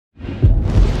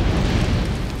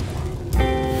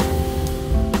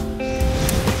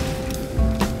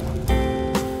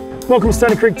Welcome to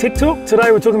Stoney Creek Tech Talk.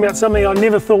 Today we're talking about something I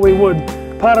never thought we would.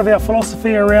 Part of our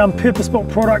philosophy around purpose-built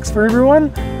products for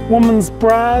everyone. Women's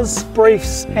bras,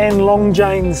 briefs and long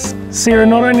janes. Sarah,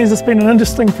 not only has this been an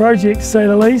interesting project to say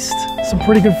the least, some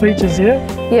pretty good features here.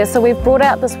 Yeah, so we've brought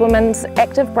out this women's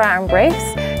active bra and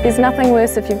briefs. There's nothing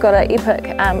worse if you've got an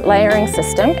epic layering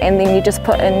system and then you just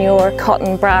put in your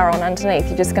cotton bra on underneath.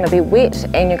 You're just going to be wet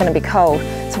and you're going to be cold.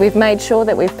 So we've made sure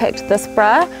that we've packed this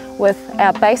bra with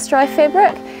our base dry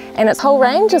fabric, and its whole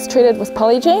range is treated with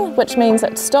polygene, which means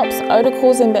it stops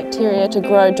odour-causing bacteria to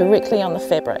grow directly on the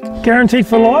fabric. Guaranteed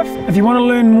for life. If you want to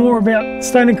learn more about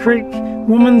Stoney Creek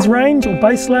women's range or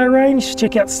base layer range,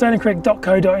 check out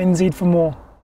stoneycreek.co.nz for more.